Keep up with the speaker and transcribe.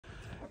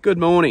Good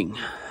morning.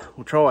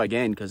 We'll try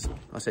again because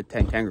I said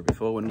Tanganga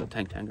before, wasn't it?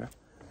 Tanganga.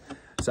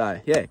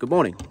 So, yeah, good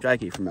morning.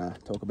 Jake here from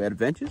Talk About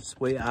Adventures.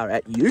 We are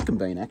at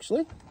Eucumbene,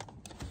 actually.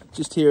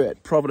 Just here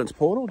at Providence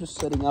Portal, just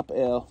setting up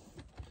our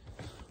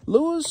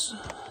lures.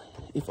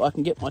 If I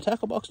can get my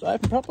tackle box to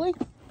open properly.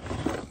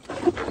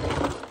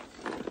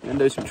 And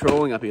do some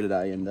trawling up here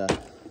today and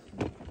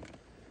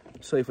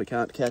see if we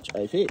can't catch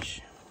a fish.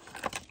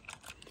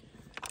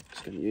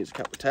 Just going to use a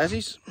couple of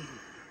Tassies.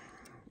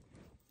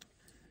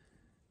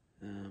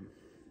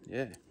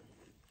 Yeah.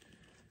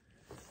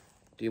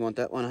 Do you want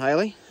that one,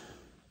 Hayley?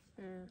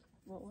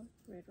 What one?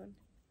 Red one?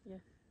 Yeah.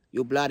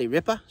 You bloody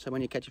ripper. So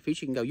when you catch a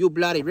fish, you can go, you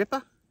bloody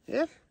ripper.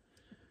 Yeah?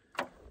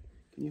 Can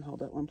you hold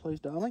that one, please,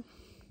 darling?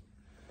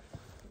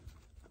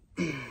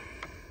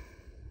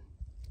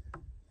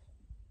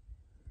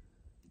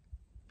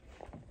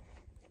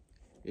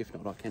 If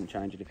not, I can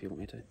change it if you want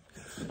me to.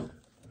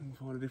 I can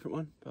find a different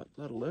one, but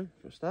that'll do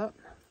for a start.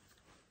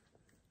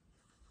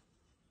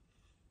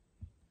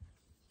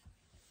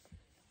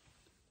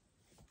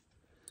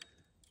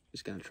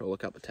 Just going to trawl a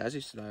couple of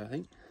Tassies today, I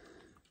think.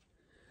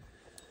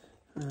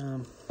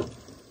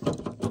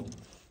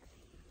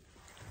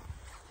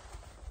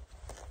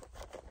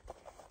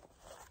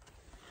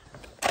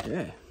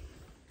 Yeah.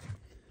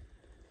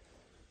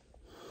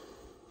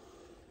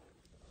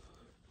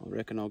 I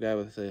reckon I'll go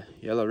with the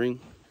yellow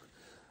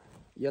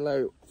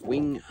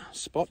wing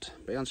spot,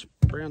 brown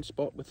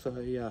spot with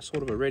a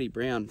sort of a reddy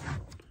brown,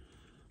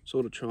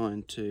 sort of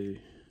trying to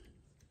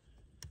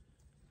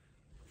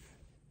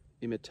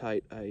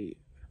imitate a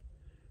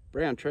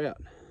brown trout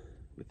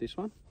with this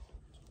one.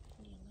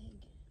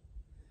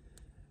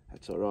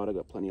 That's all right, I've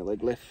got plenty of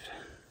leg left.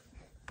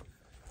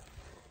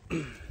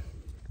 So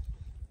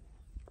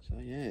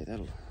yeah,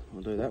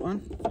 I'll do that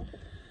one.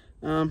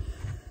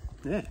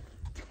 Yeah,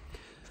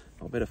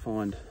 I'll better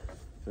find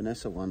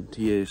Vanessa one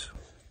to use.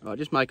 Right,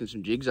 just making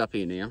some jigs up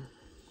here now,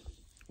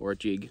 or a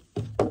jig.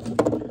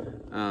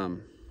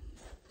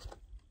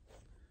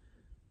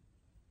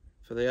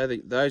 For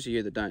those of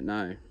you that don't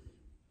know,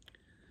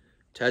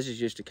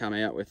 Tassies used to come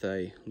out with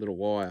a little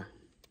wire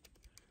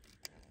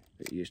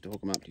that you used to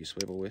hook them up to your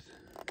swivel with.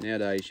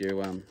 Nowadays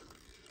you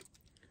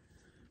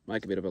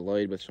make a bit of a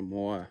lead with some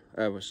wire,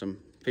 with some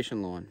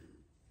fishing line.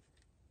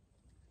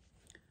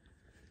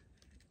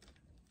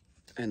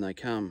 And they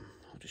come,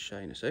 I'll just show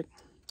you in a sec.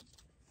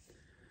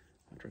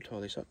 I'll try to tie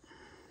this up.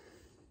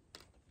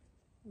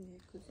 Yeah,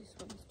 because this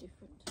one's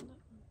different to that one.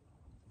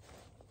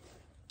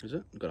 Is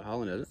it? Got a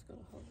hole in it, has it? It's got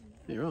a hole in it.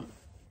 Yeah, right.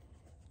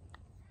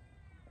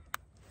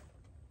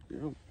 Yeah.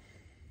 Dual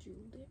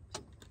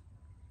depth.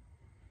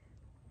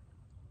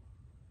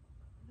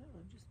 That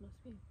one just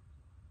must be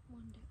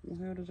one depth. Well,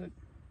 how does it?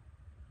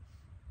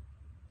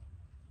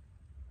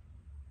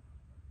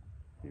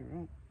 Yeah,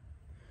 right.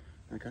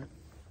 Okay.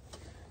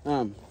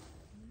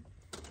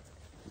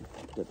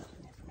 Put that back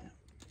in here for now.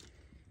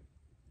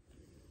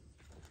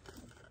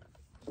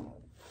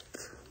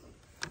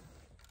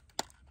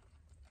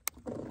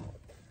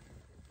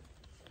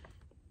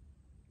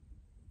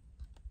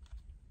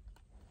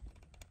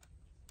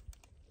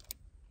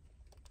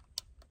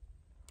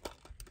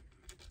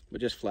 We're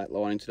just flat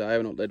lining today,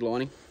 we're not lead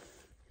lining.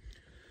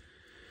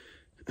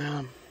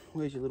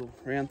 Where's your little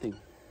round thing?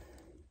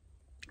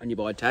 When you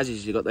buy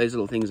Tassies, you've got these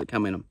little things that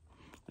come in them.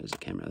 There's a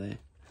camera there.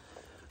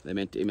 They're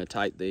meant to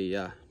imitate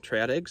the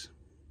trout eggs.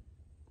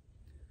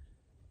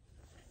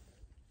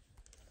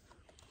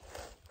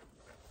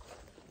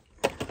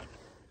 Come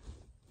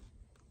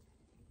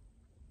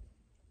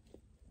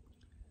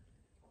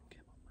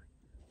on, mate.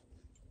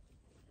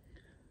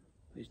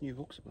 These new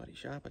hooks are bloody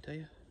sharp, I tell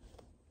you.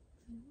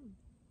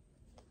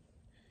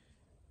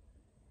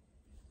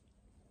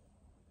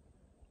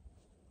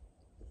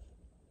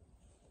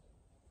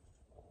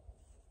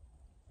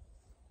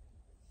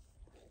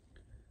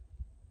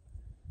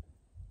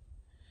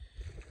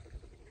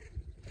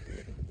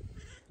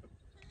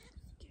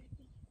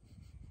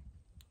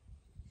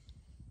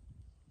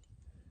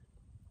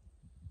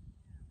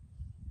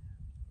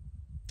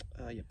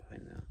 Oh, you pain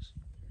in the ass.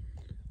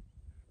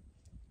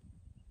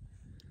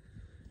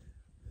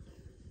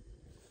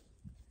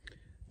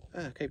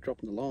 Oh, keep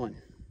dropping the line.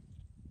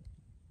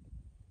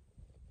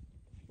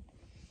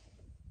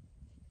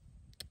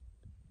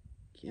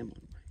 Come on,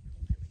 mate.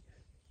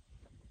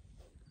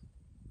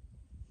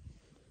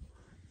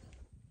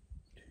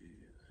 There we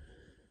go. 1, 2,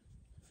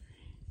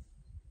 3,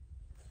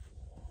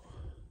 4,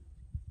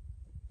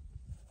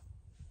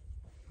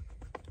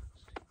 5,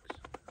 6.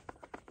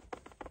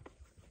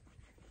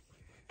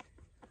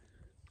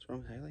 What's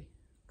wrong, Hayley?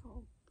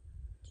 Cold.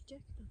 Did you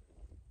jacket them?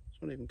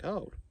 It's not even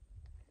cold.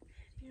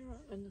 You're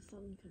right when the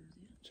sun comes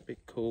out. It's a bit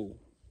cool.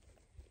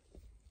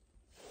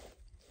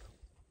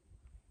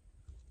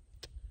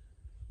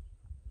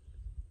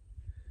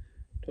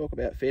 Talk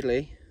about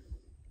fiddly.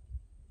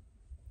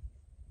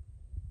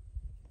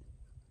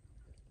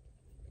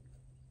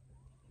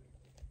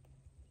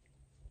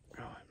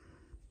 Right.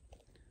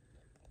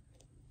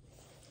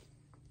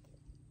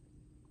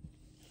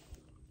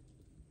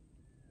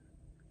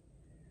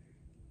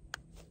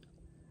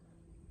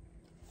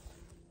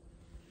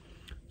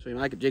 So you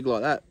make a jig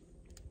like that.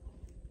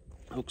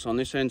 Hooks on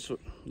this end,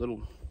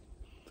 little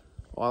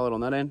eyelet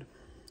on that end.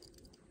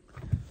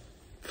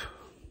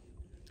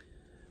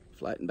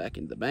 Floating back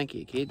into the bank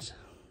here, kids.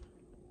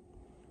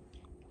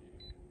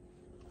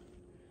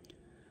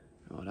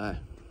 Righto.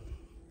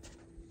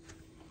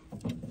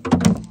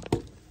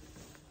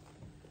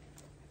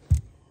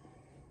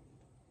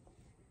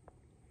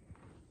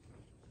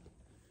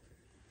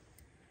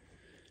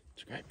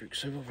 It's a great brick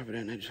swivel, probably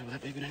don't need to swivel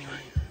that big, but anyway.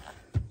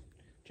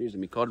 It's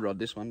using my cod rod,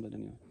 this one, but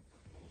anyway.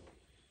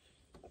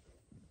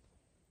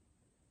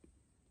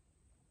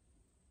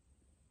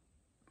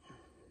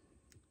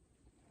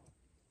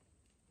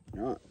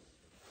 Right.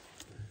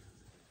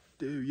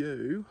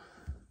 You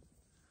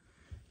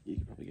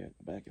could probably go at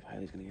the back if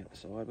Hayley's going to get at the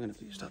side. We're going to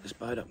have to start this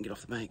boat up and get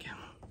off the bank.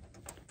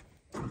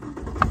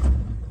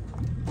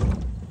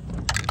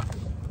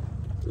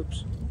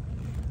 Oops.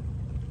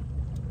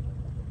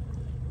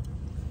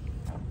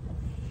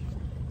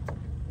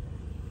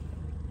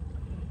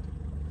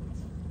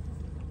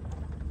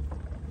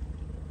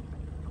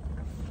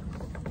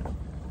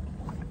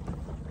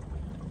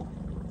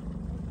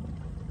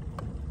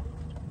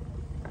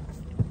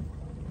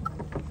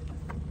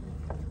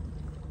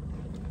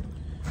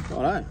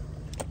 Righto.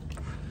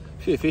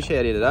 A few fish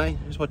out here today.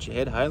 Just watch your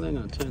head, Hayley. I'm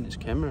going to turn this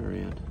camera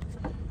around.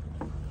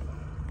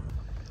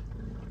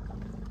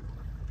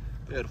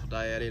 Beautiful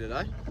day out here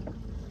today.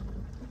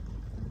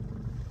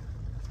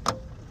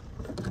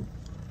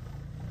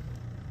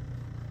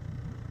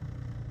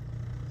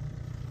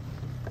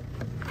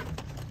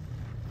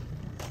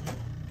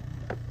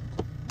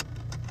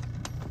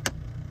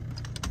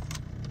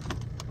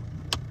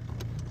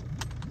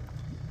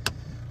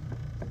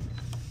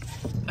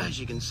 As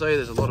you can see,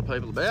 there's a lot of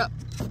people about.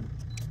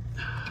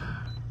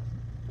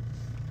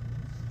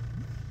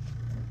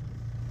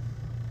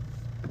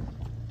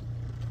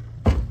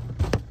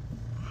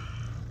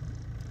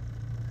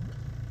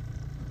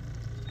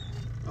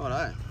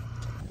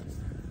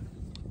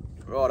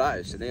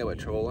 Righto, so now we're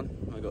trawling.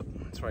 We've got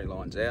 3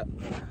 lines out.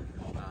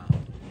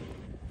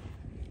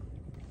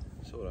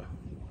 Sort of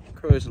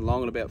cruising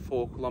along at about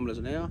 4 kilometres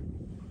an hour.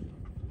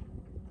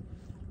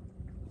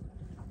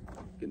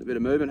 Getting a bit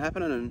of movement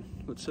happening, and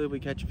let's see if we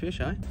catch a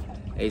fish, eh?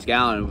 He's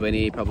going, we've been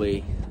here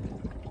probably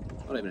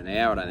not even an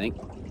hour, I don't think.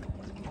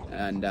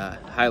 And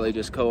Hayley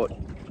just caught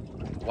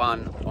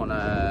one on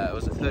it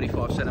was a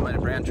 35 centimetre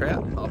brown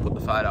trout. I'll put the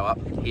photo up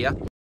here.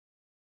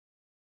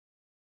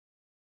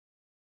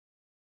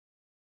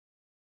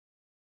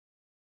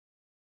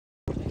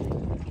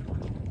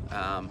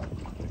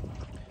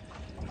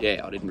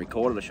 Yeah, I didn't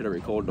record it. I should have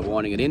recorded the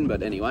winding it in,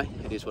 but anyway,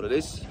 it is what it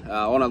is.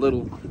 On that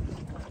little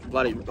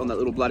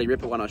bloody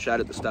ripper one I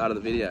showed at the start of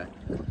the video,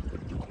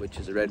 which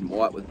is a red and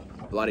white with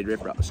bloody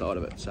ripper up the side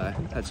of it. So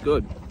that's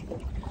good.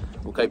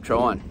 We'll keep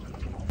trying.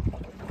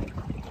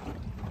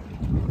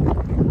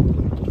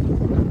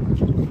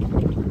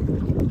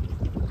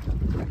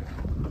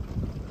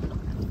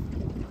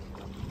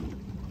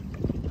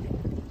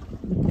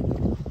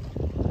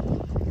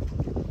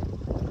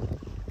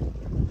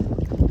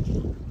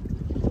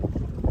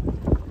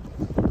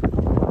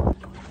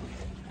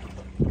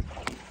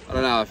 I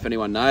don't know if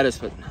anyone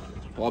noticed, but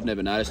well, I've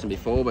never noticed them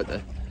before, but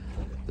the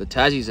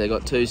Tassies, they've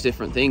got 2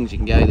 different things. You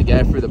can either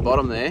go through the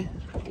bottom there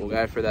or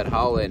go through that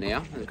hole there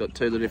now. It's got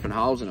 2 different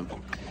holes in them,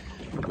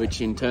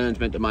 which in turn is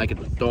meant to make it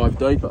dive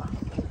deeper.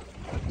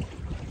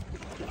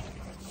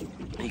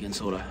 You can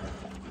sort of, I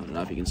don't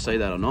know if you can see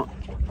that or not,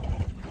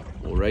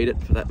 or read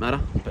it for that matter,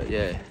 but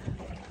yeah.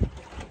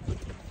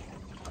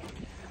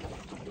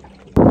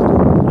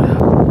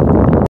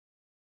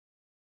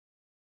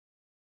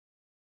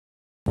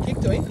 Kick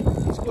to him,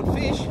 he's a good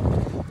fish.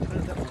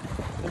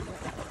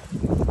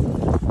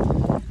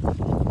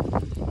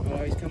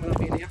 Oh, he's coming up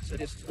here now, so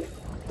just,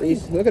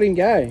 look at him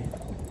go.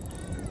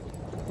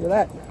 Look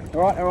at that.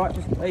 Alright,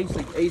 just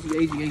easy.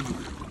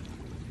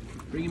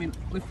 Bring him in,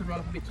 lift the rod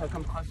up a bit so I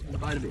come closer to the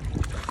boat a bit.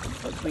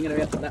 So swing it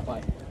out that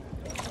way.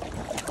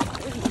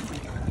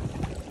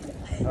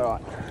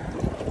 Alright.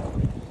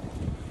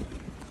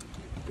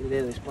 Get it out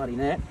of this bloody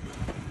net.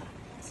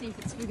 See if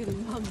it's bigger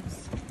than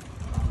Mum's.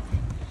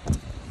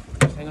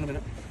 Hang on a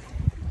minute.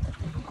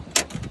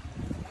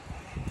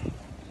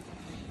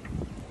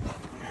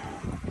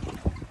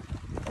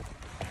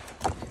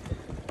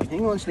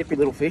 Hang on, slippery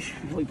little fish.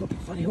 Oh, you've got the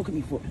bloody hook in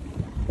my foot.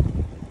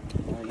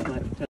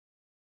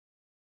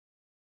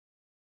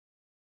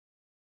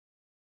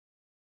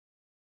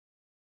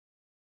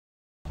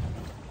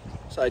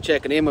 So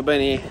checking in, we've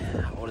been here,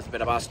 well, it's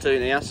been about 2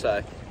 now,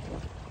 so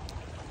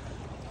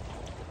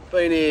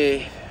been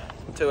here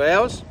 2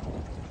 hours.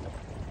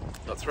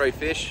 Got 3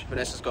 fish.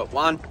 Vanessa's got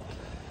 1.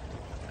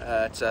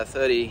 It's a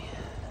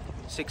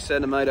 36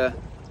 centimetre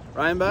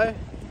rainbow,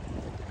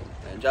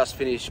 and just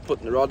finished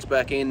putting the rods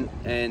back in,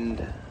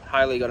 and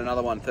Hayley got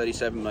another one,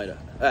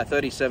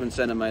 37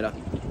 centimetre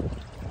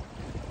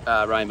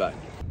rainbow.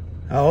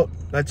 Oh,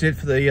 that's it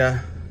for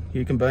the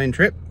Eucumbene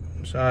trip.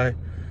 So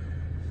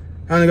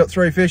only got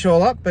 3 fish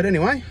all up, but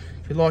anyway,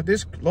 if you like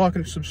this, like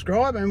and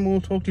subscribe, and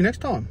we'll talk to you next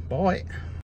time. Bye.